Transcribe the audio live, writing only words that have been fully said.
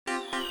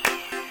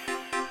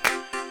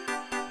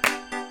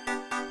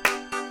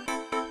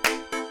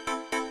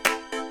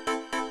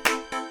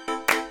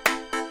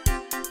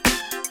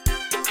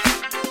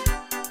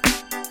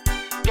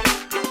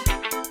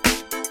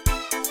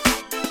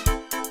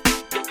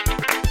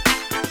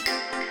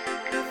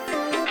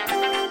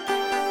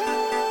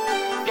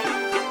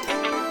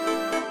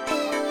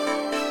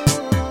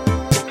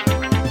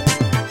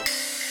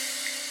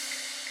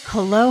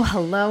Hello,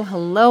 hello,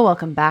 hello.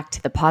 Welcome back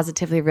to the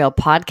Positively Real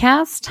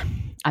podcast.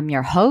 I'm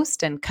your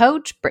host and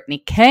coach, Brittany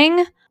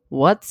King.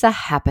 What's a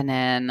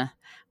happening?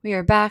 We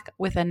are back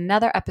with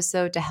another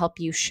episode to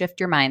help you shift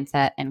your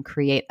mindset and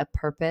create a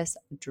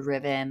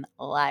purpose-driven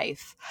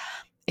life.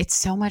 It's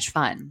so much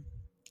fun.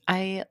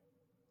 I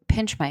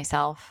pinch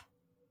myself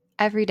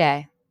every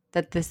day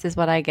that this is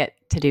what I get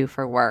to do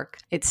for work.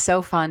 It's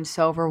so fun,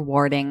 so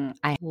rewarding.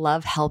 I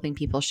love helping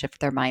people shift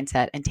their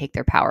mindset and take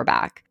their power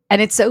back.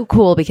 And it's so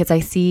cool because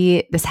I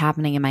see this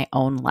happening in my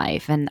own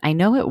life. And I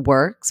know it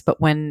works, but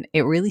when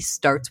it really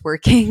starts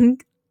working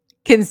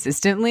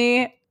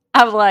consistently,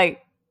 I'm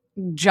like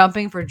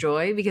jumping for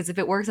joy, because if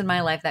it works in my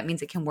life, that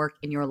means it can work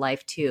in your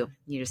life too.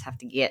 You just have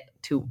to get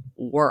to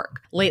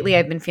work. Lately,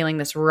 I've been feeling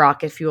this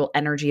rocket fuel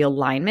energy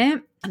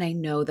alignment. And I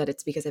know that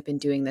it's because I've been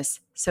doing this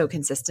so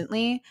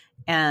consistently.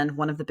 And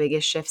one of the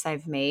biggest shifts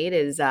I've made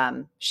is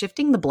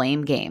shifting the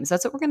blame game. So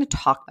that's what we're going to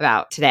talk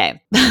about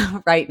today.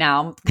 Right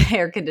now, the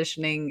air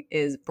conditioning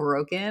is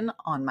broken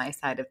on my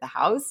side of the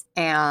house.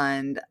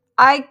 And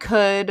I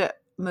could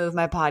move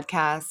my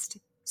podcast,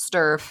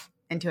 Sturf,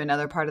 into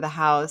another part of the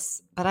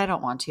house, but I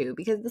don't want to,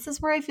 because this is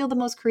where I feel the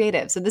most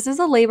creative. So this is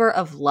a labor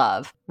of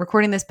love,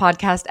 recording this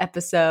podcast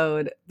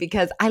episode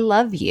because I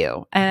love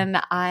you. And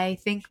I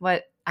think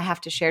what I have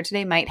to share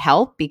today might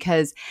help,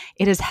 because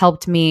it has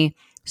helped me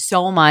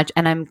so much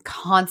and I'm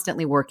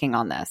constantly working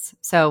on this.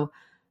 So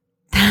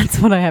that's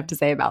what I have to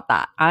say about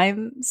that.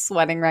 I'm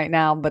sweating right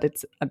now, but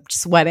I'm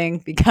sweating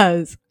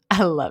because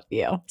I love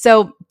you.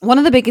 So one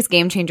of the biggest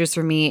game changers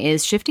for me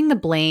is shifting the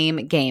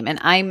blame game. And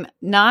I'm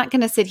not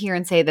going to sit here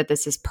and say that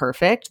this is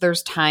perfect.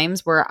 There's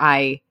times where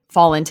I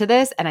fall into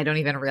this and I don't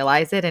even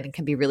realize it, and it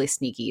can be really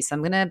sneaky. So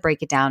I'm going to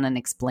break it down and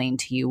explain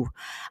to you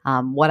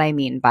what I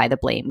mean by the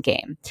blame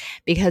game,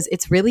 because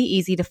it's really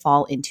easy to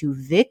fall into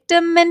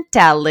victim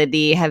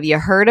mentality. Have you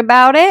heard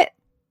about it?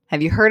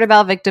 Have you heard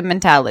about victim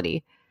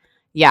mentality?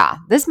 Yeah,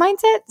 this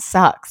mindset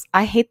sucks.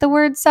 I hate the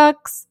word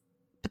sucks,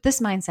 but this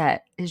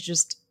mindset is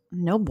just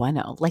no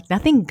bueno. Like,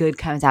 nothing good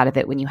comes out of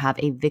it when you have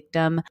a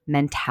victim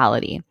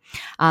mentality.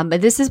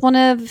 But this is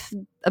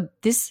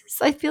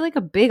I feel like,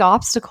 a big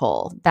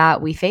obstacle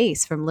that we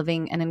face from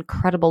living an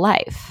incredible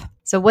life.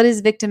 So what is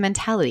victim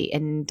mentality,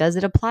 and does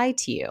it apply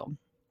to you?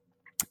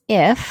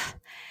 If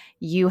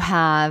you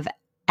have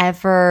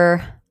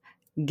ever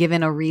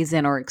given a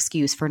reason or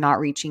excuse for not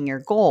reaching your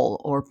goal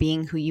or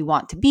being who you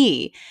want to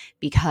be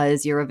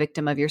because you're a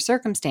victim of your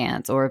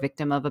circumstance, or a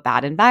victim of a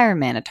bad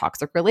environment, a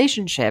toxic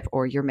relationship,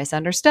 or you're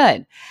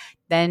misunderstood,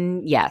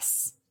 then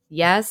yes,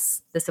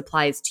 this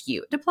applies to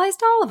you. It applies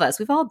to all of us.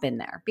 We've all been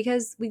there,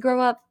 because we grow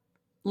up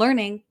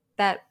learning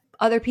that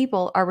other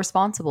people are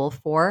responsible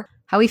for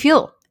how we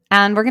feel.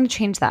 And we're going to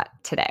change that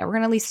today. We're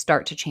going to at least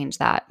start to change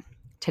that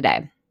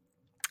today.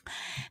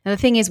 Now, the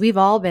thing is, we've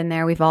all been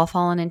there. We've all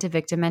fallen into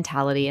victim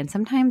mentality, and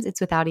sometimes it's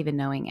without even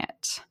knowing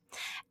it.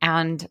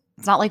 And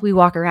it's not like we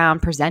walk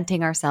around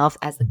presenting ourselves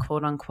as the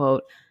quote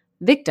unquote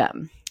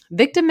victim.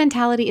 Victim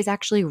mentality is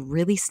actually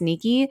really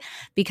sneaky,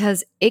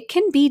 because it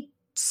can be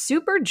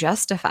super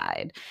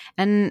justified.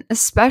 And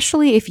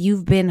especially if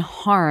you've been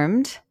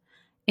harmed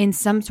in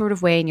some sort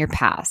of way in your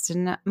past.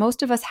 And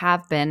most of us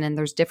have been, and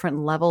there's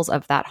different levels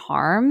of that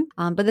harm.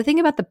 But the thing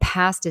about the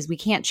past is we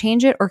can't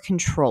change it or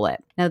control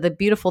it. Now, the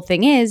beautiful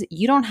thing is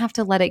you don't have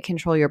to let it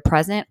control your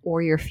present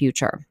or your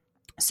future.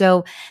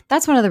 So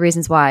that's one of the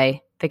reasons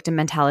why victim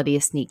mentality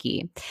is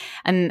sneaky.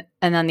 And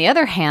on the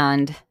other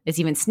hand, it's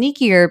even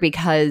sneakier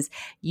because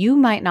you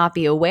might not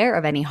be aware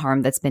of any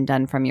harm that's been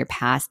done from your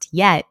past,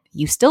 yet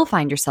you still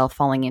find yourself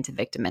falling into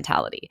victim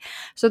mentality.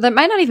 So there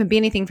might not even be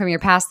anything from your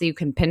past that you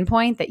can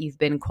pinpoint that you've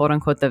been quote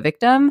unquote the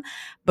victim,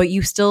 but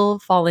you still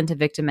fall into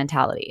victim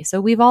mentality.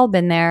 So we've all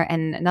been there,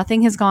 and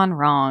nothing has gone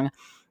wrong.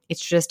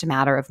 It's just a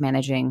matter of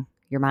managing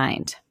your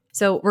mind.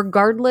 So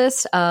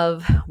regardless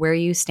of where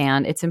you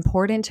stand, it's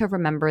important to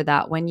remember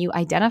that when you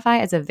identify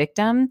as a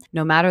victim,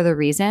 no matter the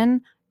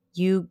reason,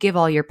 you give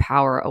all your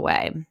power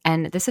away.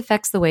 And this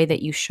affects the way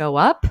that you show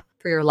up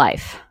for your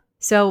life.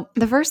 So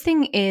the first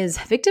thing is,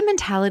 victim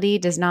mentality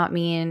does not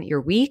mean you're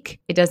weak.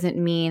 It doesn't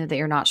mean that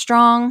you're not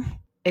strong.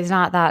 It's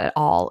not that at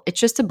all. It's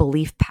just a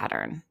belief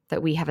pattern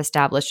that we have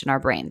established in our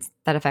brains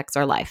that affects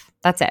our life.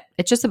 That's it.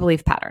 It's just a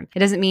belief pattern. It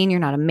doesn't mean you're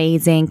not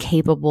amazing,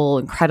 capable,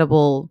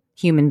 incredible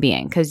human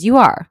being, because you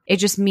are. It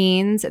just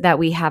means that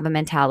we have a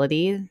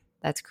mentality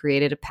that's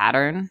created a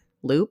pattern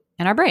loop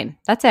in our brain.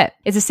 That's it.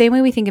 It's the same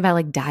way we think about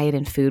like diet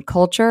and food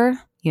culture.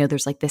 You know,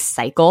 there's like this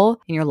cycle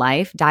in your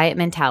life, diet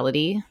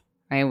mentality,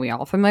 right? We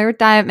all familiar with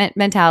diet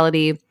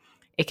mentality.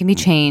 It can be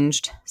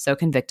changed. So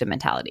can victim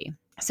mentality.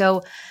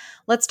 So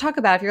let's talk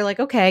about, if you're like,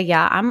 okay,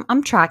 yeah,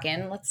 I'm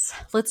tracking.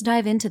 Let's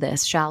dive into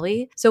this, shall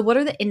we? So what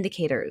are the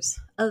indicators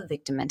of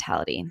victim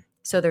mentality?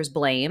 So there's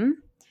blame,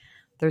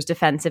 there's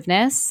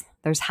defensiveness,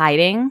 there's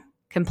hiding,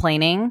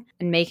 complaining,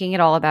 and making it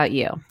all about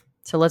you.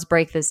 So let's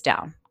break this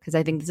down, because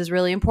I think this is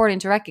really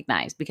important to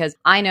recognize, because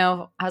I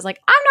was like,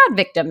 I'm not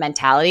victim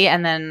mentality.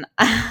 And then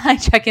I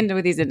check into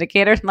these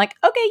indicators. I'm like,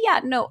 okay, yeah,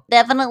 no,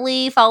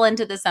 definitely fall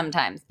into this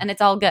sometimes. And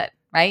it's all good,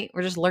 right?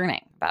 We're just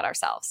learning about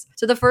ourselves.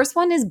 So the first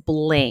one is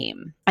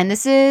blame. And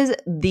this is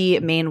the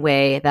main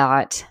way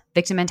that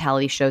victim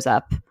mentality shows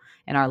up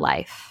in our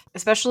life,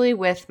 especially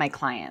with my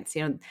clients.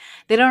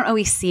 They don't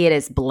always see it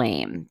as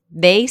blame.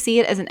 They see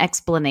it as an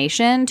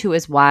explanation to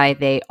is why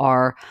they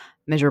are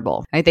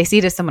miserable, right? They see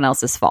it as someone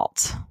else's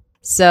fault.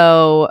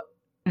 So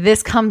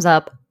this comes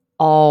up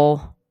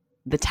all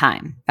the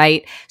time,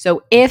 right?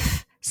 So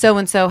if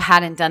so-and-so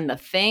hadn't done the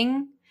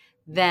thing,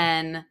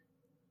 then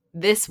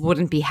this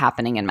wouldn't be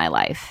happening in my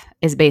life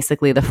is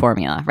basically the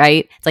formula,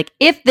 right? It's like,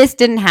 if this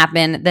didn't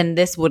happen, then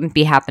this wouldn't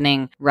be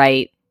happening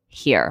right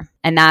here.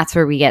 And that's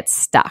where we get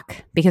stuck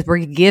because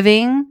we're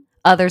giving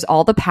others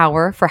all the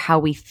power for how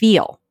we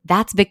feel.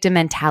 That's victim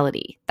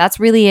mentality. That's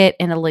really it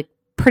in a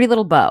pretty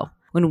little bow.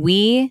 When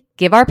we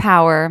give our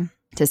power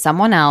to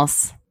someone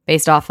else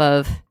based off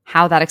of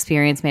how that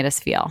experience made us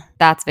feel,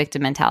 that's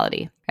victim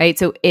mentality, right?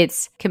 So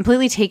it's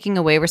completely taking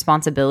away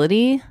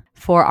responsibility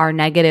for our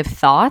negative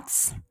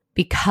thoughts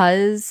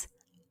because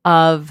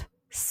of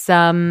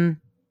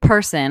some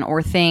person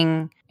or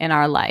thing in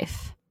our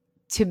life.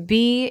 To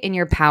be in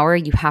your power,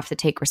 you have to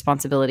take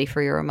responsibility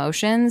for your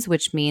emotions,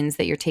 which means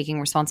that you're taking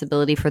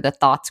responsibility for the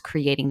thoughts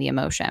creating the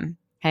emotion.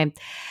 Okay.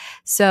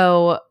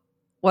 So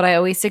what I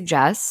always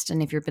suggest,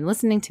 and if you've been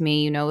listening to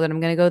me, you know that I'm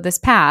going to go this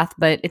path,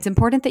 but it's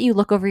important that you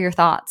look over your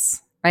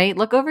thoughts, right?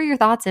 Look over your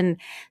thoughts and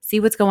see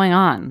what's going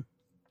on.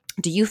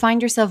 Do you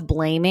find yourself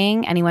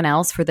blaming anyone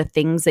else for the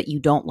things that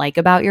you don't like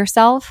about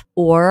yourself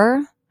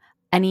or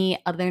any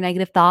other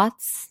negative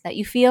thoughts that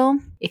you feel?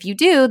 If you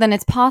do, then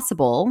it's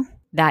possible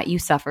that you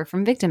suffer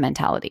from victim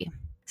mentality.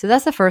 So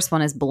that's the first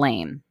one, is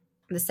blame.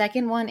 The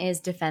second one is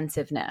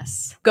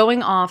defensiveness.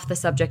 Going off the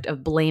subject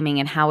of blaming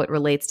and how it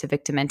relates to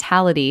victim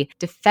mentality,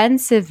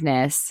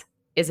 defensiveness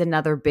is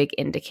another big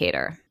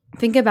indicator.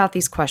 Think about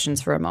these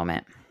questions for a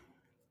moment.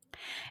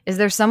 Is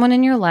there someone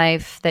in your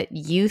life that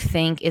you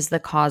think is the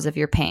cause of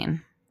your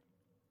pain?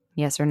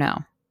 Yes or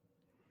no?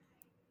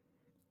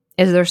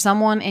 Is there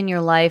someone in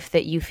your life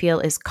that you feel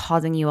is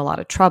causing you a lot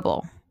of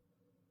trouble?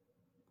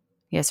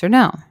 Yes or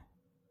no?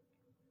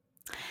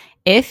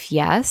 If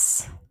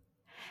yes,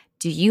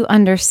 do you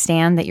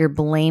understand that you're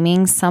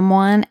blaming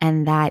someone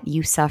and that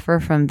you suffer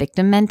from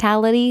victim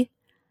mentality?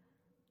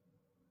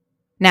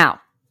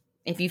 Now,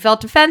 if you felt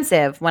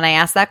defensive when I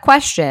asked that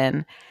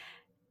question,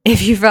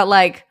 if you felt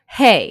like,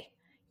 hey,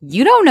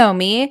 you don't know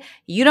me,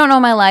 you don't know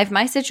my life,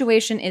 my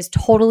situation is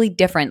totally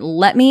different,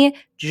 let me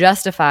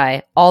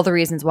justify all the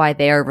reasons why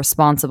they are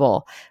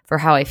responsible for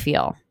how I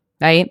feel,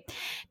 right?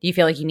 Do you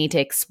feel like you need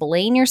to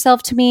explain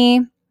yourself to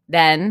me?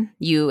 Then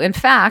you, in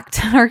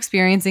fact, are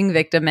experiencing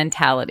victim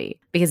mentality,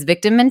 because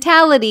victim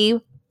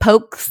mentality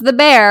pokes the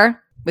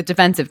bear with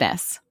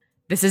defensiveness.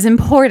 This is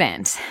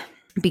important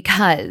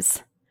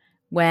because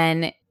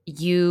when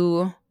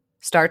you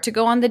start to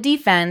go on the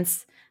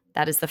defense,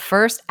 that is the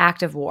first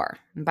act of war.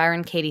 And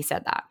Byron Katie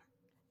said that.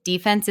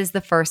 Defense is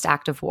the first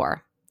act of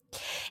war.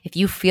 If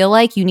you feel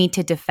like you need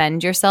to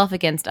defend yourself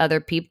against other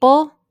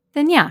people,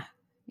 then yeah,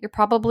 you're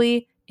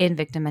probably in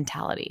victim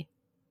mentality.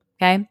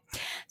 Okay?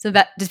 So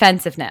that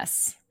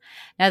defensiveness.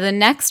 Now the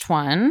next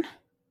one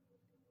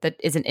that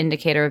is an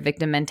indicator of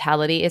victim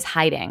mentality is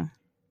hiding.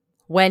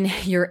 When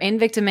you're in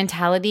victim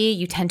mentality,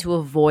 you tend to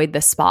avoid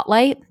the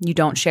spotlight. You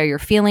don't share your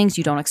feelings.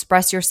 You don't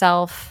express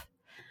yourself.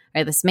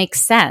 Right? This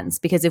makes sense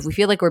because if we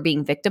feel like we're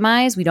being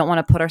victimized, we don't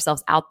want to put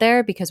ourselves out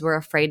there because we're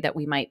afraid that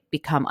we might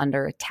become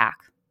under attack.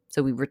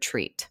 So we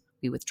retreat,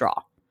 we withdraw,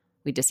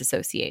 we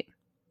disassociate.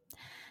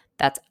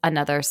 That's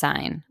another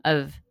sign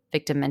of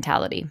victim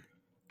mentality.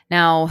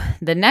 Now,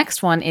 the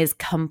next one is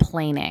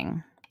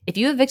complaining. If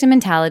you have victim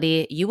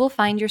mentality, you will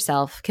find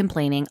yourself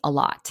complaining a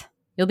lot.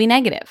 You'll be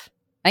negative,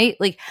 right?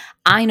 Like,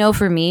 I know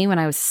for me, when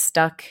I was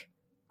stuck,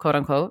 quote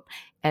unquote,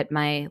 at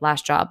my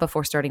last job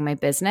before starting my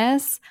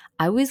business,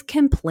 I was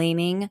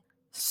complaining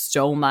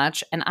so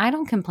much, and I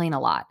don't complain a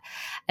lot.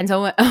 And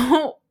so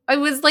it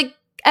was like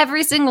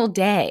every single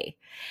day.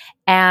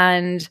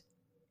 And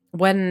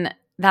when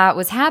that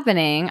was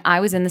happening, I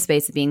was in the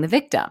space of being the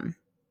victim.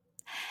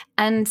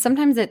 And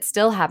sometimes it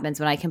still happens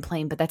when I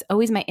complain, but that's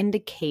always my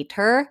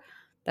indicator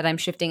that I'm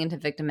shifting into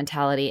victim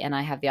mentality and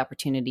I have the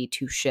opportunity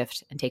to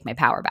shift and take my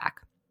power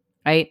back,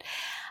 right?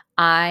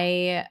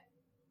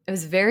 It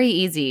was very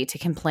easy to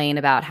complain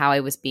about how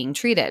I was being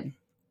treated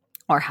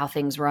or how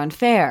things were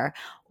unfair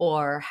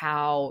or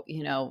how,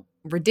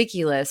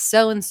 ridiculous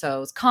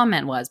so-and-so's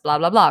comment was, blah,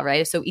 blah, blah,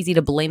 right? It's so easy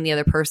to blame the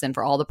other person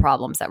for all the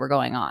problems that were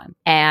going on.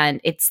 And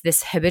it's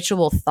this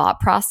habitual thought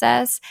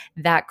process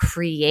that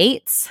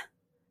creates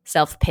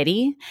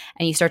self-pity,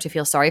 and you start to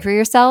feel sorry for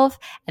yourself,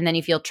 and then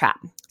you feel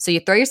trapped. So you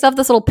throw yourself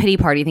this little pity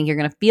party, you think you're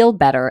going to feel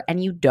better,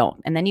 and you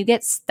don't. And then you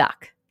get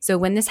stuck. So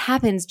when this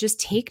happens, just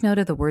take note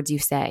of the words you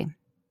say.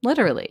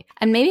 Literally.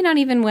 And maybe not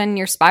even when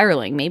you're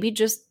spiraling, maybe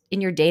just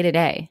in your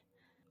day-to-day.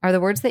 Are the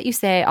words that you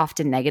say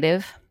often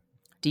negative?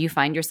 Do you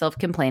find yourself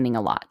complaining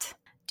a lot?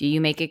 Do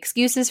you make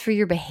excuses for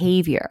your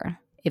behavior?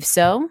 If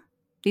so,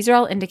 these are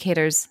all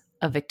indicators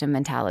of victim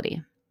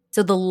mentality.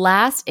 So the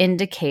last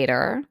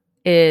indicator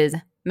is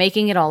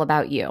making it all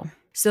about you.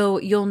 So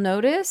you'll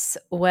notice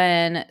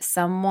when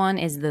someone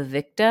is the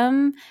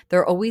victim,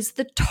 they're always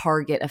the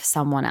target of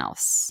someone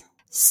else.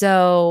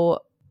 So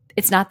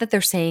it's not that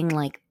they're saying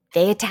like,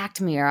 they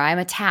attacked me or I'm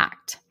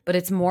attacked, but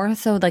it's more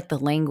so like the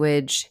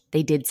language,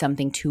 they did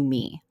something to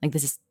me. Like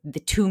this is the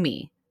to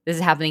me. This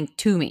is happening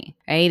to me,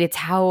 right? It's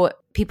how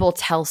people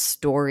tell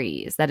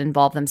stories that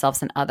involve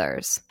themselves and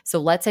others. So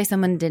let's say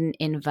someone didn't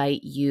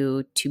invite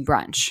you to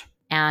brunch,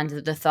 and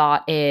the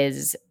thought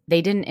is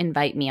they didn't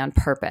invite me on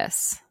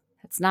purpose.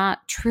 That's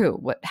not true.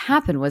 What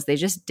happened was they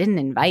just didn't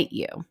invite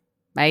you,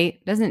 right?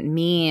 It doesn't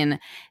mean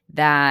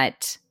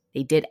that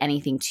they did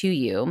anything to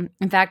you.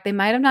 In fact, they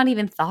might have not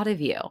even thought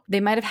of you.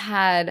 They might have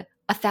had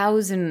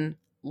 1,000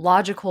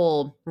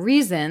 logical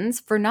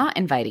reasons for not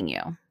inviting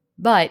you.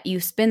 But you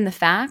spin the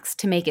facts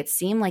to make it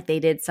seem like they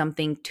did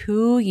something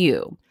to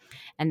you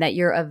and that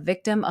you're a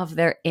victim of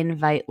their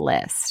invite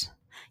list.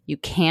 You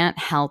can't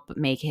help but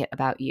make it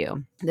about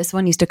you. This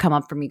one used to come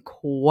up for me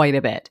quite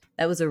a bit.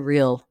 That was a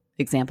real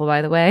example,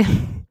 by the way.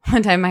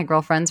 One time my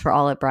girlfriends were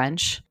all at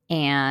brunch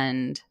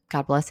and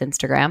God bless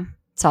Instagram,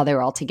 saw they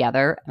were all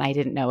together and I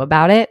didn't know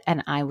about it.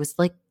 And I was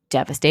like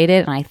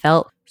devastated and I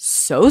felt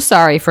so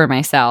sorry for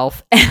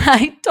myself. And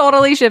I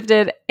totally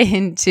shifted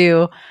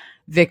into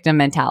victim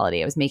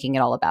mentality. I was making it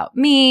all about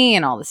me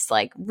and all this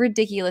like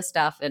ridiculous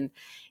stuff. And,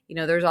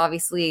 there's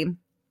obviously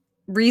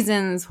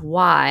reasons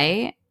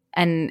why,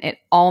 and it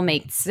all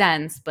made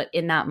sense. But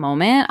in that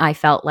moment, I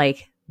felt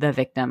like the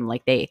victim,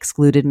 like they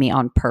excluded me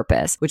on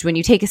purpose, which when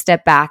you take a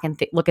step back and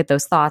look at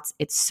those thoughts,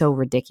 it's so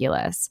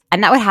ridiculous.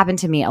 And that would happen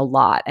to me a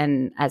lot.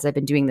 And as I've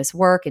been doing this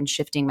work and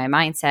shifting my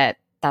mindset,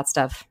 that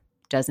stuff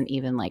doesn't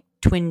even like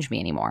twinge me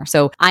anymore.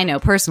 So I know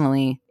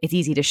personally, it's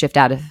easy to shift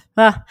out of,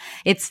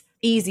 it's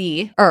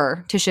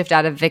easier to shift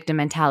out of victim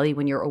mentality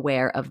when you're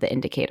aware of the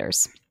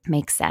indicators.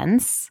 Makes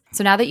sense.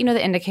 So now that you know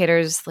the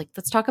indicators,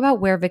 let's talk about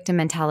where victim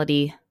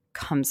mentality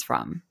comes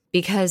from.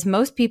 Because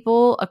most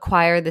people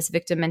acquire this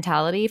victim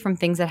mentality from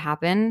things that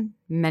happened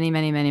many,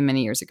 many, many,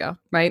 many years ago,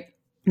 right?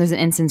 There's an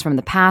instance from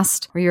the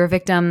past where you're a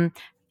victim.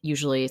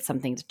 Usually it's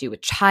something to do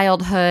with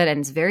childhood,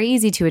 and it's very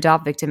easy to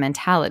adopt victim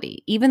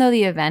mentality. Even though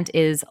the event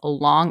is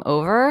long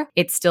over,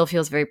 it still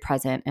feels very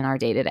present in our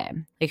day-to-day.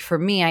 Like for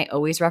me, I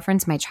always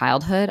reference my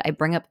childhood. I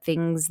bring up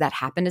things that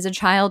happened as a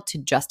child to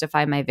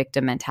justify my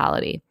victim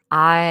mentality.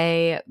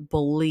 I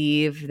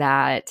believe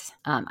that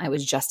I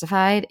was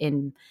justified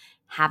in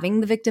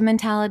having the victim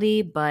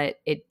mentality,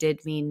 but it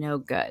did me no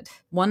good.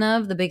 One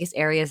of the biggest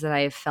areas that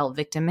I have felt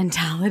victim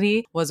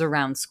mentality was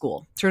around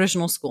school,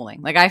 traditional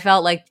schooling. I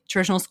felt like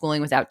traditional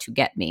schooling was out to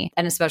get me.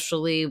 And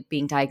especially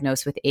being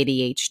diagnosed with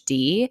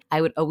ADHD,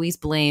 I would always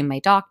blame my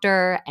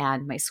doctor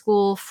and my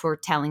school for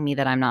telling me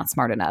that I'm not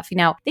smart enough.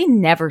 They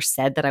never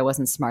said that I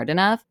wasn't smart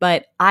enough,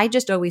 but I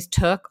just always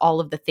took all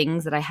of the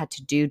things that I had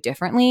to do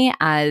differently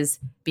as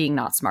being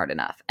not smart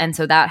enough. And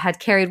so that had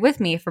carried with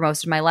me for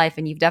most of my life.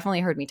 And you've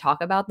definitely heard me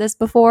talk about this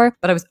before,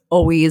 but I was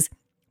always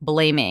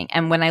blaming.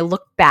 And when I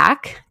look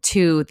back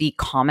to the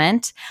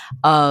comment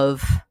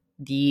of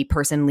the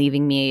person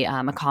leaving me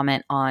a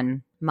comment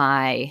on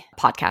my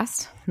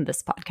podcast,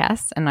 this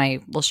podcast, and I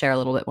will share a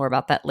little bit more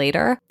about that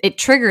later, it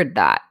triggered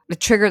that. It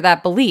triggered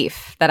that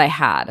belief that I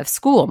had of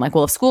school. I'm like,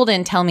 well, if school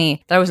didn't tell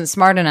me that I wasn't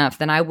smart enough,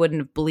 then I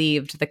wouldn't have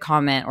believed the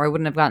comment, or I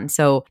wouldn't have gotten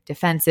so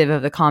defensive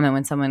of the comment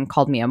when someone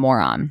called me a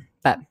moron.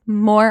 But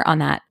more on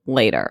that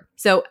later.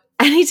 So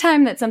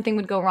anytime that something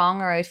would go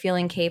wrong or I would feel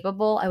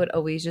incapable, I would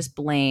always just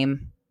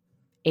blame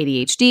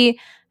ADHD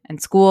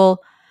and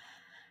school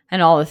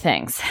and all the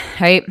things,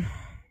 right?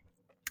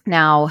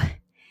 Now,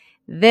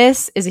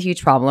 this is a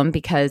huge problem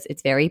because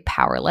it's very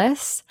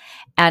powerless.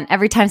 And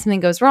every time something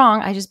goes wrong,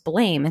 I just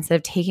blame instead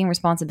of taking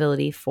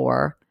responsibility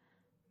for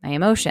my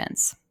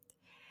emotions.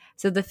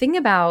 So the thing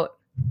about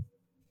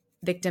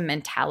victim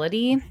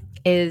mentality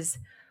is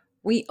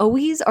we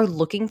always are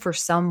looking for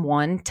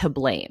someone to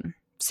blame.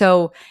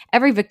 So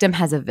every victim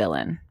has a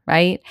villain,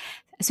 right?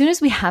 As soon as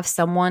we have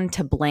someone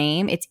to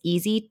blame, it's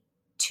easy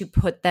to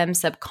put them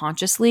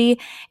subconsciously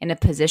in a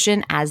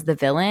position as the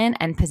villain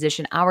and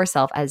position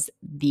ourselves as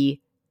the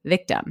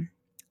victim.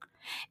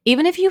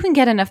 Even if you can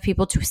get enough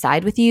people to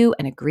side with you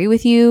and agree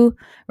with you,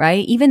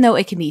 right? Even though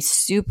it can be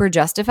super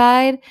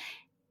justified,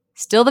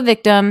 still the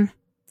victim,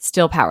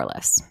 still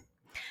powerless.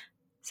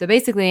 So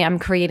basically, I'm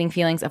creating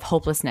feelings of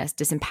hopelessness,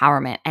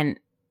 disempowerment, and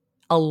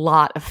a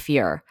lot of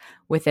fear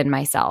within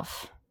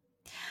myself.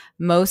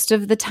 Most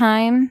of the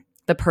time,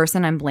 the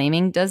person I'm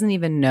blaming doesn't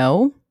even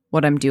know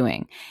what I'm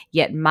doing.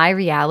 Yet my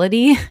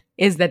reality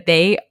is that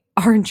they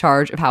are in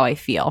charge of how I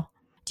feel.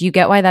 Do you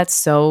get why that's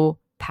so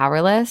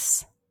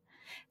powerless?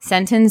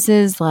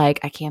 Sentences like,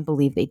 I can't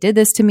believe they did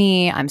this to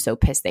me. I'm so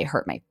pissed they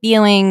hurt my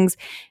feelings.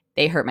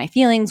 They hurt my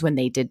feelings when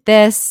they did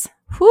this.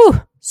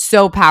 Whew,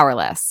 so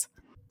powerless.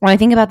 When I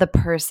think about the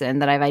person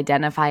that I've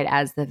identified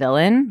as the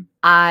villain,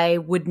 I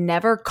would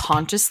never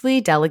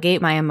consciously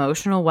delegate my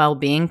emotional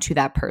well-being to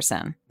that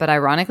person. But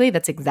ironically,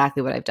 that's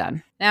exactly what I've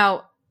done.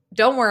 Now,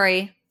 don't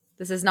worry.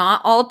 This is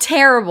not all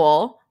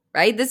terrible,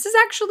 right? This is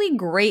actually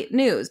great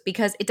news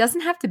because it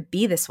doesn't have to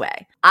be this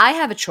way. I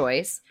have a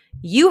choice.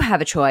 You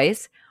have a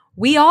choice.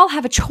 we all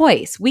have a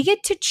choice. We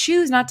get to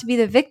choose not to be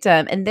the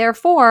victim and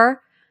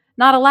therefore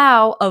not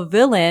allow a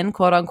villain,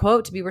 quote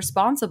unquote, to be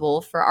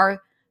responsible for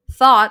our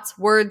thoughts,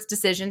 words,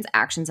 decisions,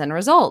 actions, and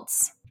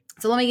results.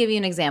 So let me give you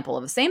an example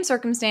of the same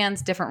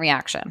circumstance, different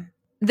reaction.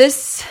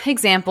 This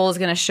example is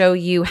going to show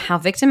you how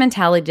victim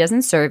mentality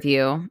doesn't serve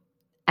you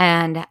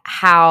and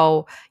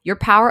how your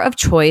power of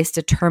choice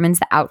determines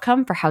the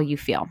outcome for how you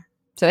feel.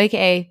 So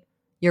AKA,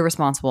 you're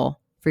responsible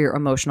for your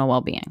emotional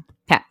well-being.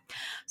 Okay.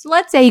 So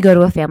let's say you go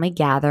to a family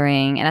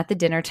gathering and at the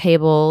dinner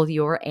table,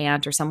 your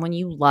aunt or someone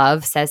you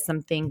love says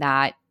something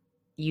that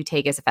you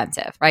take as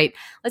offensive, right?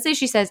 Let's say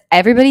she says,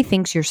 everybody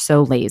thinks you're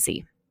so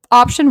lazy.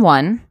 Option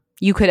one,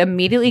 you could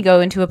immediately go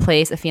into a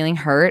place of feeling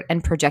hurt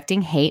and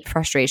projecting hate,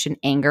 frustration,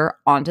 anger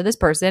onto this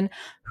person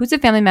who's a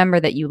family member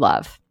that you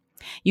love.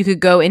 You could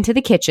go into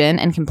the kitchen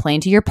and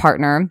complain to your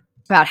partner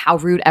about how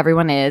rude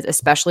everyone is,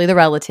 especially the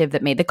relative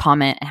that made the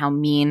comment and how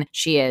mean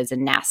she is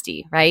and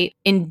nasty, right?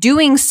 In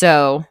doing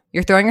so,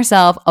 you're throwing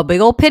yourself a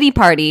big old pity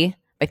party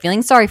by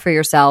feeling sorry for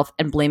yourself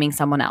and blaming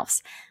someone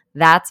else.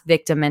 That's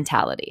victim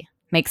mentality.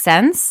 Make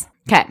sense?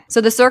 Okay, so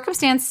the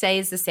circumstance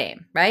stays the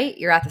same, right?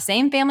 You're at the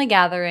same family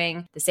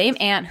gathering. The same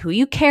aunt who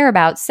you care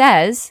about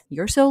says,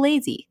 you're so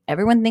lazy.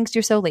 Everyone thinks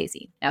you're so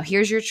lazy. Now,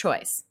 here's your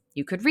choice.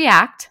 You could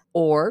react,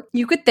 or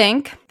you could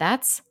think,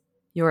 that's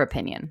your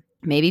opinion.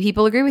 Maybe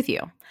people agree with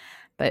you,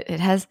 but it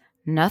has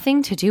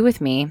nothing to do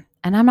with me,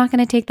 and I'm not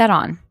going to take that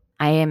on.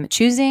 I am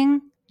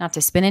choosing not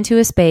to spin into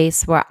a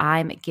space where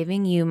I'm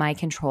giving you my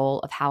control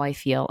of how I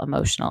feel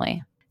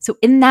emotionally. So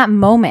in that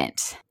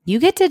moment, you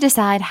get to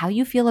decide how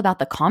you feel about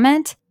the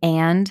comment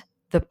and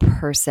the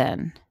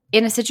person.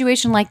 In a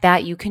situation like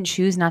that, you can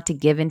choose not to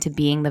give into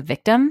being the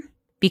victim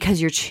because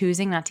you're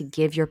choosing not to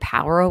give your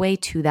power away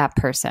to that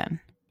person.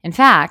 In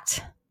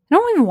fact, I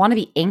don't even want to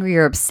be angry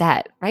or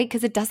upset, right?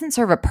 Because it doesn't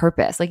serve a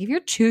purpose. Like if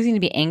you're choosing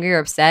to be angry or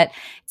upset,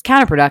 it's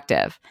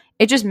counterproductive.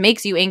 It just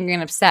makes you angry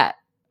and upset,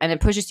 and it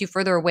pushes you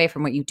further away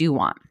from what you do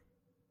want.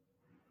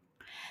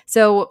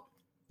 So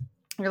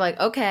you're like,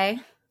 okay,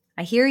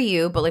 I hear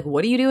you, but like,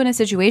 what do you do in a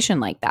situation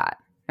like that,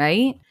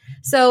 right?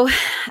 So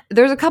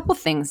there's a couple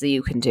things that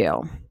you can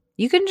do.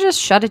 You can just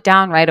shut it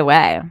down right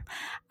away.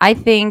 I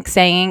think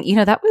saying,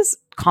 that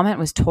comment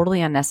was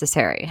totally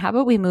unnecessary. How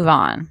about we move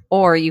on?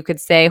 Or you could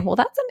say, well,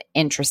 that's an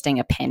interesting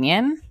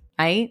opinion,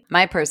 right?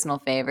 My personal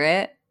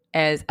favorite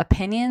is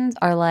opinions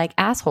are like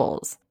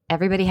assholes.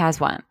 Everybody has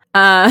one.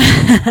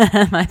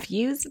 I've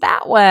used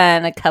that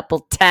one a couple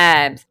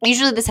times.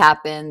 Usually this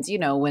happens,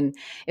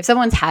 if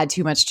someone's had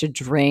too much to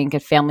drink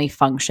at family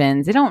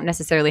functions, they don't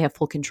necessarily have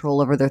full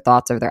control over their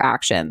thoughts or their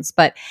actions,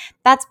 but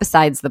that's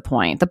besides the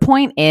point. The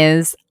point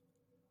is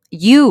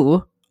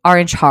you are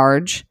in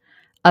charge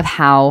of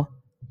how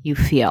you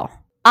feel.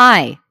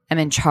 I am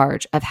in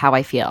charge of how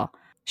I feel.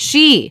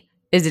 She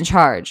is in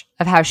charge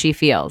of how she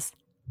feels.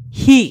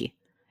 He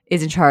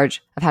is in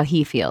charge of how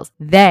he feels.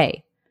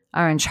 They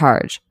are in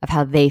charge of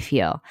how they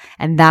feel.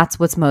 And that's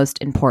what's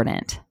most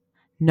important.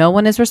 No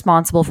one is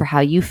responsible for how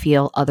you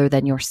feel other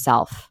than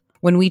yourself.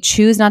 When we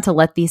choose not to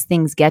let these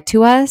things get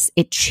to us,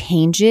 it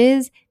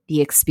changes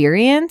the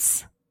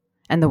experience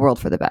and the world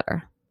for the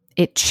better.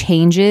 It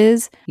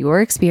changes your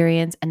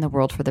experience and the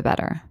world for the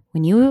better.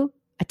 When you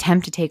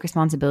attempt to take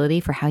responsibility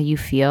for how you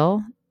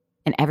feel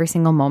in every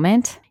single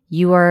moment,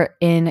 you are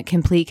in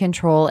complete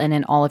control and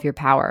in all of your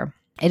power.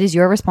 It is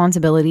your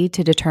responsibility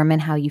to determine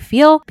how you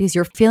feel because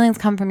your feelings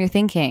come from your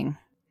thinking,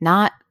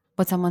 not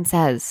what someone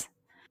says.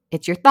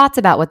 It's your thoughts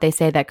about what they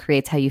say that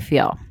creates how you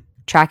feel.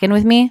 Tracking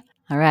with me?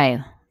 All right,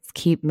 let's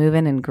keep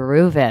moving and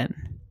grooving.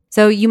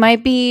 So you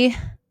might be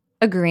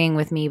agreeing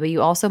with me, but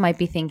you also might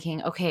be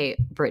thinking, okay,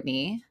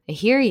 Brittany, I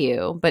hear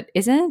you, but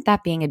isn't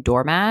that being a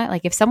doormat?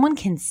 Like if someone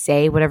can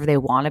say whatever they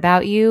want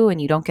about you and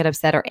you don't get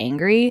upset or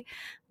angry,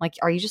 like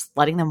are you just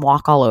letting them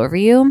walk all over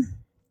you?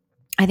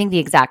 I think the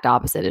exact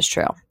opposite is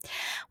true.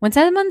 When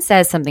someone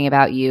says something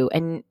about you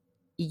and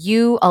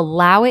you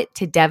allow it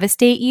to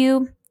devastate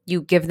you,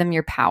 you give them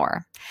your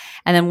power.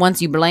 And then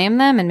once you blame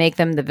them and make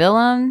them the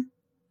villain,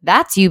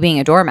 that's you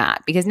being a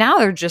doormat because now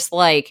they're just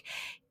like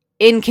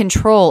in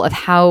control of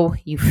how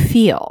you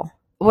feel.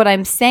 What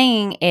I'm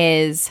saying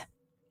is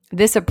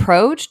this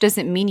approach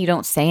doesn't mean you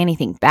don't say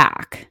anything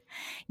back.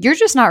 You're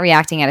just not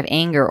reacting out of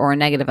anger or a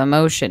negative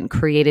emotion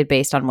created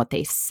based on what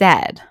they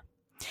said.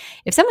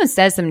 If someone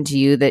says something to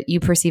you that you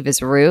perceive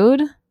as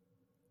rude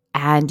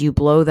and you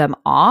blow them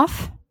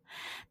off,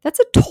 that's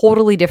a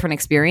totally different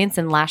experience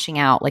than lashing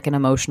out like an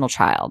emotional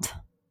child.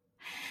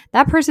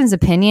 That person's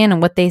opinion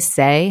and what they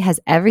say has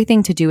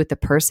everything to do with the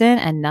person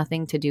and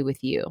nothing to do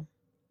with you.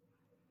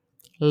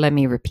 Let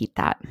me repeat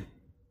that.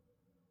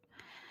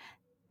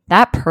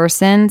 That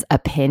person's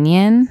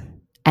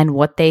opinion and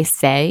what they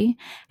say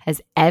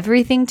has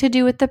everything to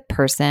do with the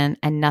person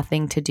and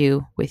nothing to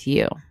do with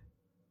you.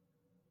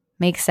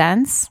 Make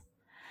sense?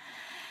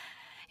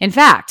 In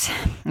fact,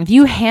 if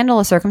you handle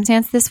a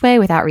circumstance this way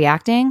without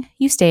reacting,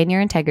 you stay in your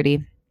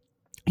integrity.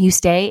 You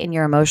stay in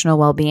your emotional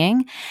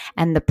well-being,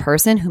 and the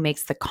person who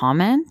makes the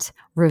comment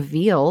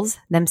reveals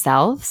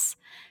themselves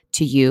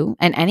to you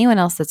and anyone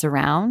else that's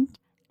around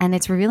and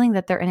it's revealing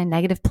that they're in a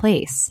negative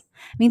place.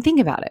 I mean, think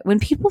about it. When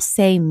people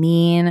say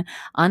mean,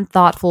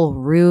 unthoughtful,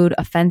 rude,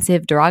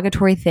 offensive,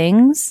 derogatory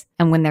things,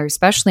 and when they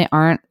especially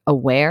aren't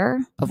aware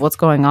of what's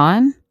going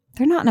on,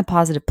 they're not in a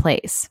positive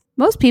place.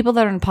 Most people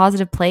that are in a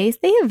positive place,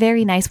 they have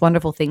very nice,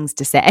 wonderful things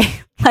to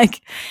say.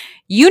 Like,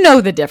 you know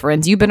the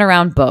difference. You've been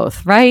around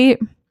both, right?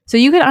 So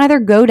you can either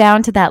go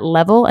down to that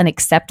level and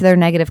accept their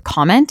negative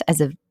comment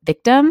as a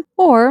victim,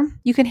 or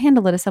you can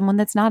handle it as someone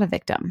that's not a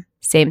victim.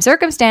 Same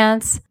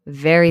circumstance,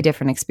 very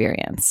different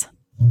experience.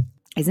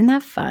 Isn't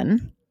that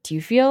fun? Do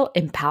you feel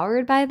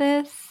empowered by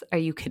this? Are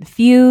you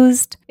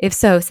confused? If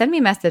so, send me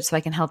a message so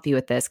I can help you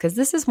with this, because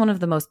this is one of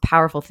the most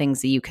powerful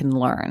things that you can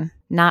learn,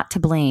 not to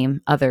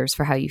blame others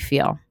for how you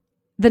feel.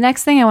 The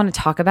next thing I want to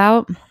talk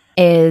about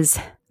is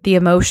the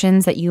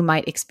emotions that you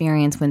might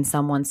experience when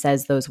someone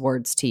says those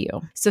words to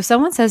you. So if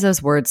someone says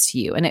those words to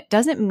you, and it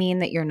doesn't mean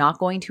that you're not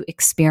going to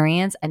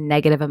experience a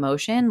negative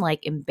emotion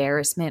like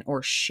embarrassment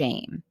or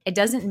shame. It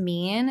doesn't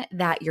mean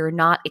that you're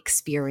not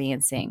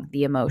experiencing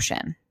the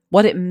emotion.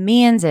 What it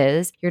means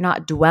is you're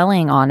not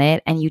dwelling on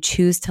it and you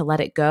choose to let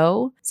it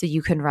go so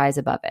you can rise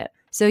above it.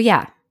 So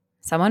yeah,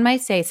 someone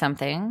might say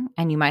something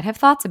and you might have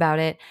thoughts about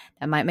it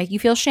that might make you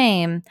feel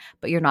shame,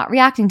 but you're not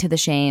reacting to the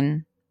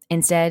shame.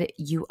 Instead,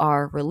 you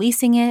are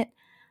releasing it,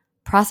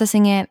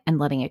 processing it, and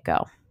letting it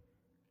go.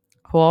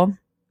 Cool?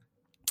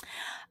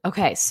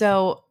 Okay,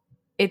 so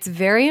it's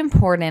very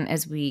important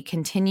as we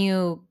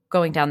continue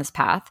going down this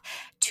path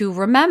to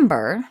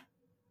remember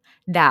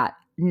that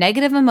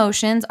negative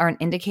emotions are an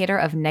indicator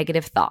of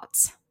negative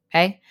thoughts,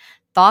 okay?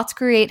 Thoughts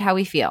create how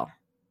we feel,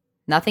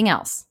 nothing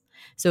else.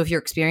 So if you're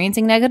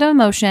experiencing negative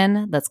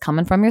emotion, that's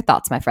coming from your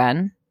thoughts, my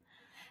friend.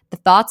 The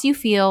thoughts you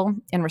feel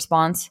in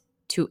response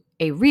to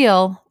a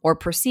real or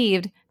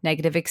perceived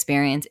negative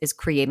experience is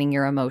creating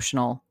your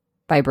emotional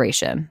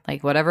vibration.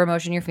 Like whatever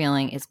emotion you're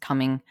feeling is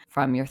coming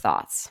from your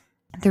thoughts.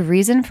 The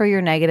reason for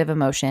your negative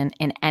emotion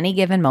in any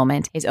given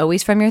moment is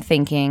always from your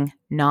thinking,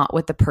 not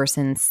what the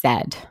person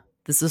said.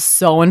 This is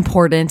so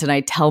important, and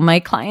I tell my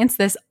clients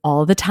this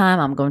all the time.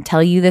 I'm going to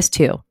tell you this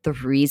too. The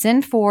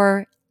reason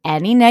for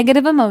any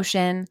negative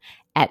emotion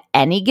at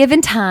any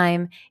given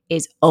time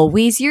is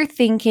always your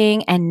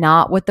thinking and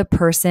not what the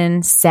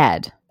person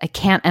said. I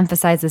can't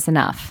emphasize this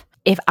enough.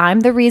 If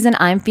I'm the reason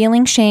I'm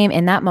feeling shame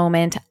in that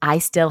moment, I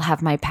still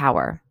have my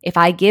power. If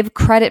I give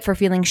credit for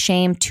feeling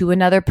shame to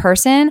another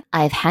person,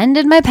 I've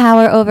handed my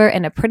power over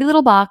in a pretty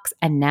little box,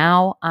 and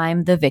now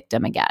I'm the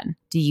victim again.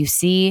 Do you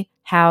see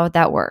how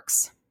that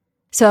works?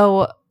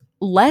 So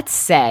let's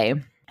say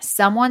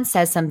someone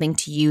says something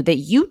to you that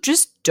you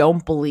just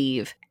don't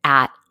believe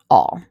at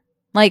all.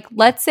 Like,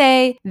 let's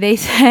say they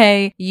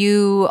say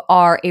you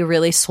are a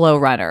really slow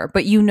runner,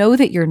 but you know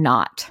that you're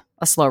not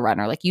a slow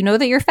runner. Like, you know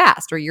that you're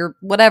fast or you're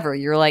whatever.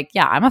 You're like,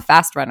 yeah, I'm a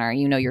fast runner.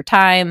 You know your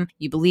time.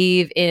 You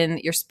believe in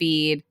your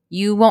speed.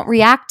 You won't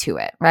react to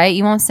it, right?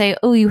 You won't say,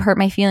 oh, you hurt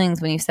my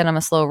feelings when you said I'm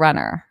a slow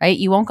runner, right?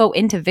 You won't go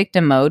into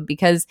victim mode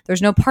because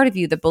there's no part of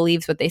you that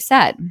believes what they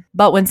said.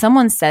 But when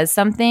someone says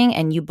something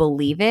and you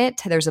believe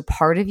it, there's a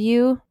part of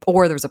you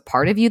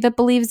that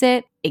believes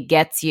it, it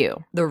gets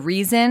you. The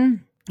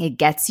reason it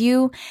gets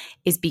you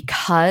is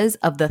because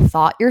of the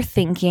thought you're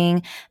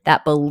thinking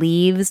that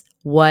believes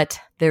what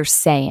they're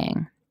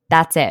saying.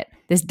 That's it.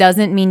 This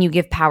doesn't mean you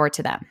give power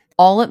to them.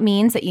 All it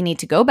means that you need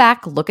to go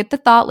back, look at the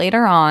thought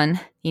later on.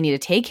 You need to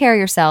take care of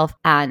yourself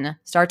and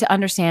start to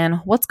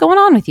understand what's going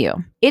on with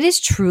you. It is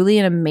truly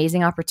an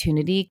amazing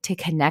opportunity to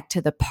connect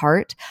to the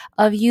part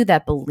of you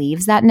that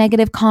believes that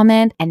negative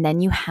comment, and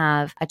then you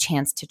have a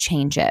chance to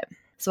change it.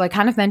 So I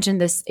kind of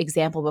mentioned this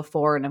example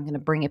before, and I'm going to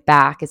bring it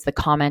back. It's the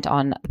comment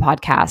on the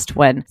podcast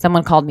when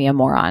someone called me a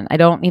moron. I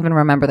don't even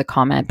remember the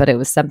comment, but it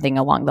was something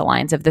along the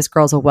lines of, this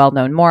girl's a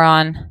well-known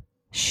moron.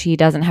 She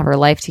doesn't have her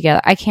life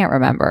together. I can't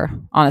remember,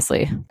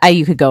 honestly.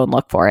 You could go and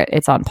look for it.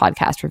 It's on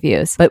podcast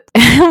reviews. But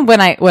when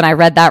I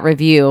read that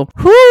review,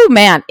 whoo,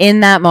 man,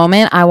 in that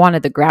moment, I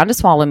wanted the ground to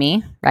swallow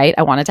me, right?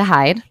 I wanted to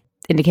hide.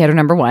 Indicator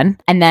number 1.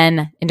 And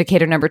then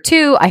indicator number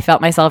 2, I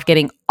felt myself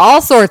getting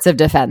all sorts of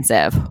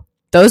defensive.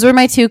 Those were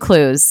my 2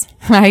 clues,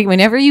 right?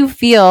 Whenever you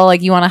feel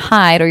like you want to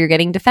hide or you're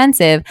getting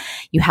defensive,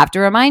 you have to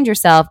remind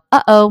yourself,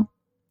 I'm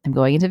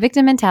going into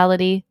victim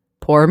mentality.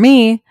 Poor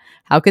me.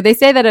 How could they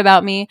say that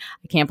about me?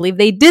 I can't believe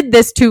they did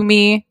this to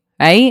me,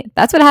 right?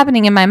 That's what's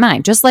happening in my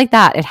mind. Just like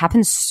that. It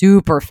happens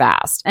super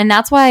fast. And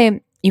that's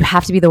why you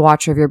have to be the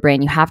watcher of your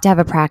brain. You have to have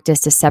a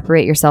practice to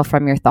separate yourself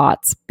from your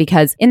thoughts,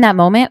 because in that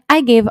moment,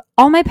 I gave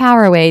all my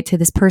power away to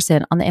this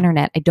person on the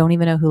internet. I don't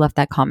even know who left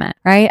that comment,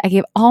 right? I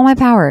gave all my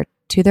power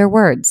to their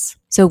words.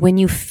 So when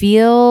you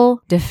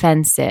feel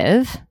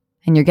defensive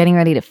and you're getting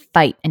ready to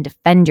fight and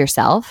defend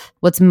yourself,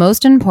 what's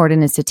most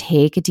important is to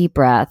take a deep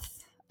breath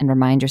and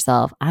remind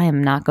yourself, I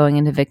am not going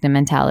into victim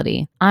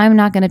mentality. I'm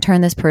not going to turn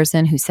this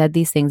person who said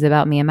these things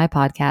about me in my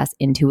podcast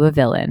into a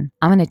villain.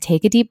 I'm going to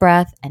take a deep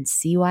breath and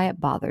see why it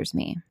bothers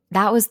me.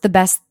 That was the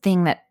best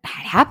thing that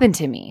had happened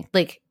to me.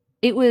 Like,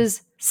 it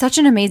was such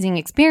an amazing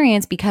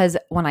experience, because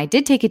when I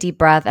did take a deep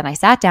breath and I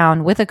sat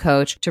down with a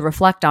coach to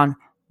reflect on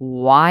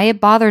why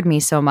it bothered me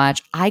so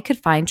much, I could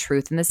find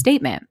truth in the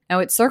statement. Now,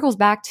 it circles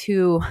back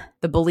to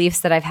the beliefs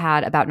that I've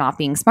had about not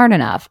being smart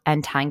enough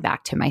and tying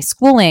back to my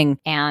schooling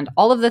and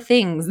all of the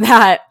things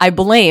that I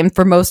blamed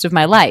for most of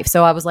my life.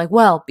 So I was like,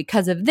 well,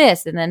 because of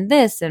this and then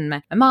this, and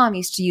my mom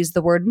used to use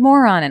the word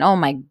moron, and oh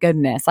my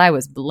goodness, I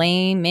was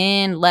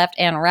blaming left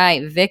and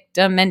right,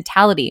 victim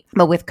mentality.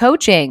 But with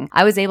coaching,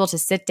 I was able to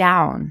sit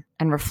down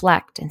and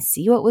reflect and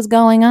see what was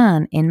going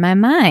on in my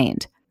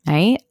mind,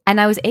 right? And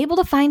I was able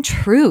to find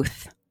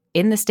truth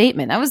in the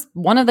statement. That was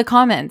one of the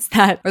comments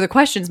or the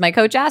questions my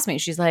coach asked me.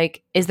 She's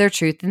like, is there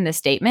truth in this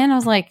statement? I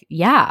was like,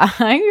 yeah,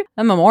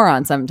 I'm a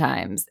moron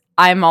sometimes.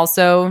 I'm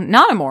also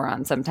not a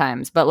moron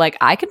sometimes, but like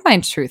I can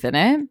find truth in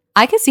it.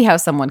 I can see how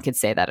someone could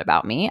say that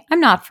about me. I'm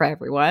not for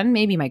everyone.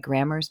 Maybe my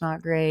grammar's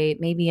not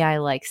great. Maybe I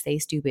like say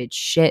stupid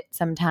shit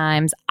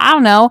sometimes. I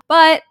don't know,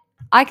 but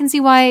I can see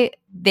why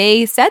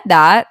they said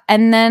that.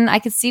 And then I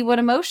could see what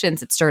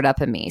emotions it stirred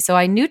up in me. So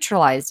I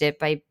neutralized it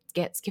by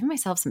giving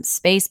myself some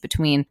space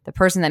between the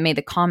person that made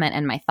the comment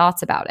and my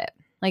thoughts about it.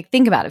 Like,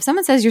 think about it. If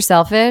someone says you're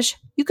selfish,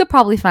 you could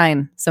probably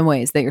find some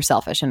ways that you're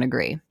selfish and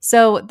agree.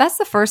 So that's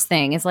the first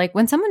thing is like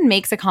when someone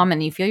makes a comment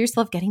and you feel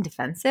yourself getting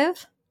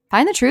defensive,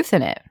 find the truth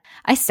in it.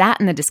 I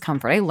sat in the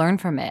discomfort. I learned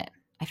from it.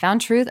 I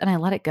found truth and I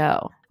let it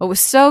go. What was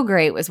so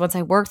great was once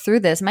I worked through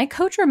this, my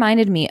coach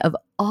reminded me of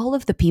all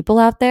of the people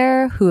out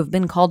there who have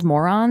been called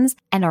morons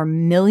and are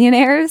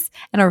millionaires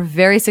and are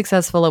very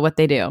successful at what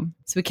they do.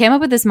 So we came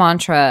up with this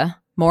mantra,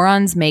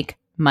 morons make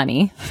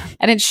money,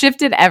 and it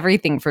shifted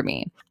everything for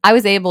me. I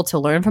was able to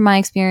learn from my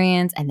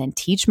experience and then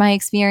teach my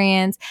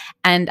experience,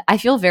 and I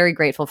feel very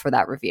grateful for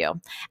that review.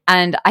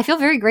 And I feel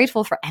very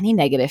grateful for any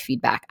negative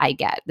feedback I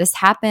get. This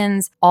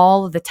happens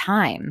all the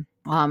time.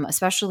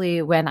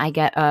 Especially when I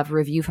get a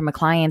review from a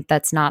client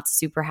that's not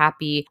super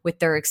happy with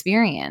their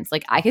experience.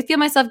 Like I could feel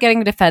myself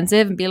getting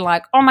defensive and be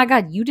like, oh my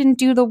God, you didn't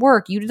do the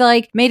work. You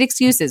like made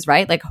excuses,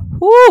 right? Like,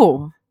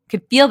 whoo,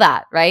 could feel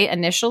that, right?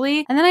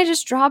 Initially. And then I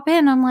just drop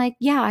in. I'm like,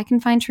 yeah, I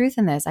can find truth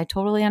in this. I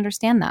totally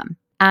understand them.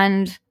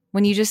 And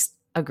when you just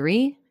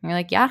agree, and you're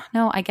like, yeah,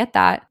 no, I get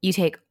that. You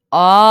take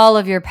all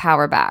of your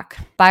power back.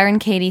 Byron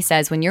Katie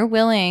says, when you're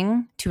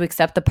willing to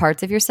accept the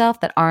parts of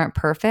yourself that aren't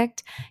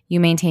perfect, you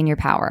maintain your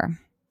power.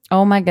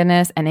 Oh my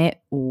goodness. And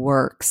it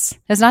works.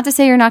 That's not to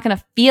say you're not going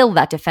to feel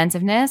that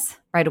defensiveness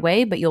right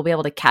away, but you'll be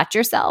able to catch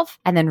yourself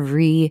and then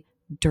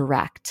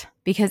redirect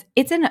because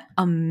it's an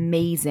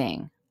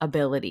amazing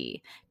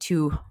ability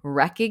to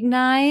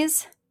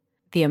recognize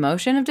the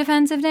emotion of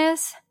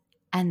defensiveness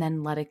and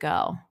then let it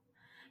go.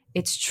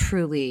 It's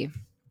truly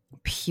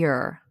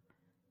pure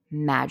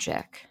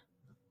magic.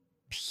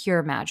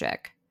 Pure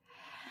magic.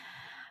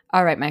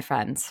 All right, my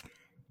friends.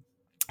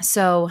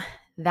 So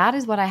that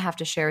is what I have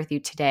to share with you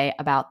today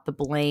about the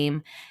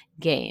blame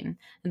game.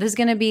 This is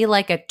going to be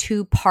like a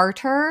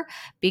two-parter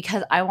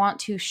because I want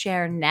to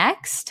share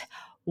next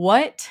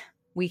what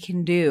we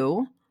can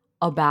do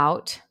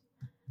about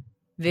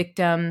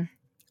victim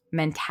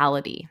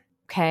mentality,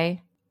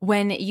 okay?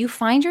 When you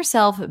find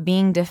yourself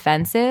being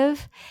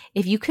defensive,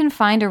 if you can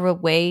find a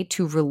way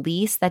to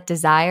release that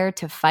desire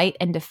to fight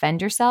and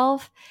defend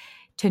yourself,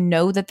 to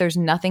know that there's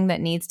nothing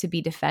that needs to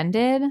be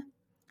defended,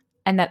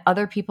 and that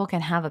other people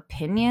can have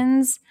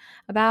opinions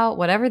about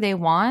whatever they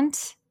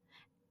want,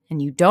 and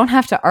you don't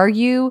have to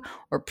argue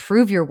or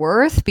prove your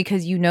worth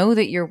because you know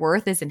that your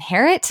worth is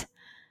inherent,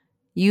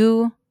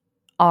 you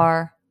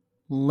are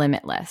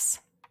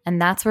limitless.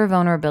 And that's where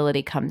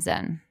vulnerability comes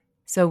in.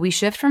 So we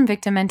shift from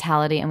victim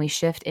mentality and we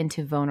shift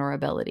into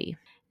vulnerability.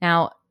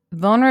 Now,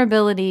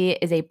 vulnerability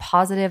is a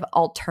positive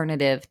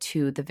alternative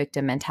to the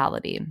victim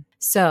mentality.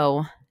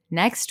 So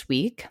next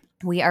week,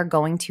 we are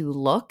going to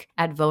look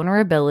at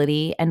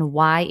vulnerability and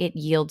why it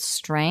yields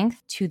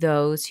strength to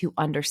those who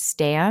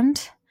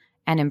understand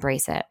and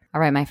embrace it.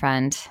 All right, my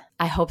friend,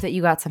 I hope that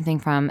you got something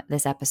from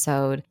this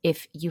episode.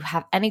 If you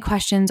have any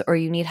questions or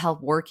you need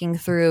help working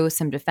through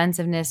some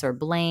defensiveness or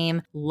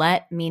blame,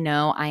 let me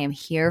know. I am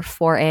here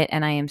for it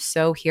and I am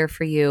so here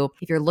for you.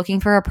 If you're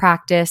looking for a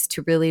practice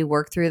to really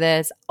work through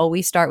this,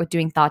 always start with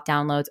doing thought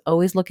downloads.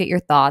 Always look at your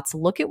thoughts.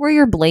 Look at where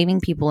you're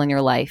blaming people in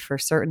your life for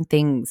certain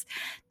things.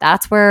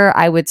 That's where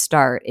I would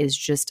start, is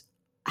just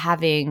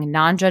having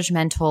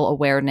non-judgmental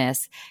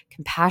awareness,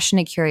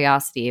 compassionate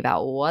curiosity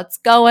about what's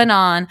going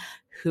on,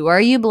 who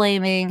are you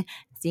blaming,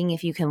 seeing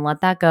if you can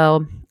let that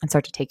go and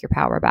start to take your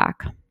power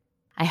back.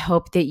 I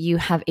hope that you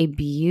have a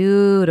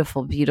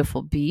beautiful,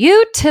 beautiful,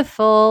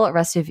 beautiful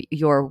rest of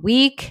your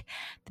week,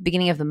 the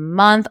beginning of the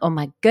month. Oh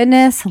my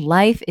goodness,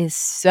 life is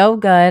so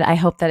good. I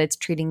hope that it's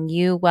treating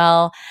you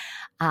well.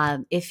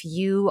 If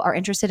you are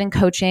interested in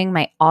coaching,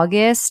 my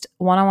August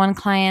one-on-one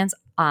clients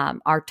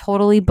are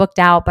totally booked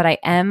out, but I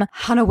am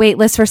on a wait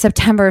list for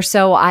September.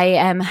 So I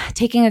am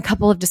taking a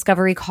couple of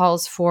discovery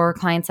calls for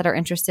clients that are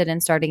interested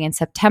in starting in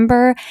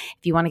September.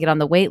 If you want to get on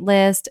the wait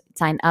list,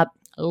 sign up.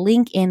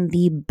 link in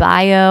the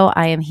bio.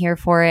 I am here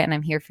for it and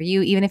I'm here for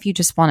you. Even if you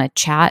just want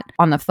to chat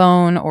on the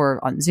phone or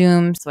on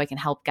Zoom so I can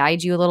help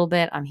guide you a little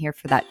bit, I'm here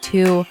for that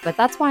too. But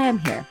that's why I'm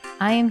here.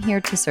 I am here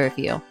to serve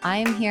you. I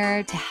am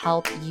here to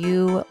help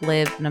you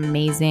live an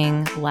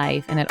amazing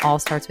life, and it all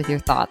starts with your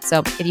thoughts. So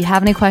if you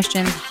have any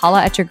questions,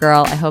 holla at your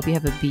girl. I hope you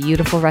have a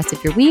beautiful rest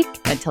of your week.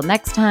 Until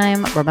next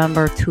time,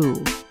 remember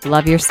to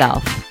love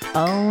yourself,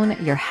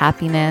 own your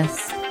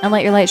happiness, and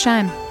let your light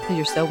shine, because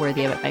you're so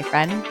worthy of it, my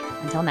friend.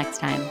 Until next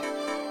time.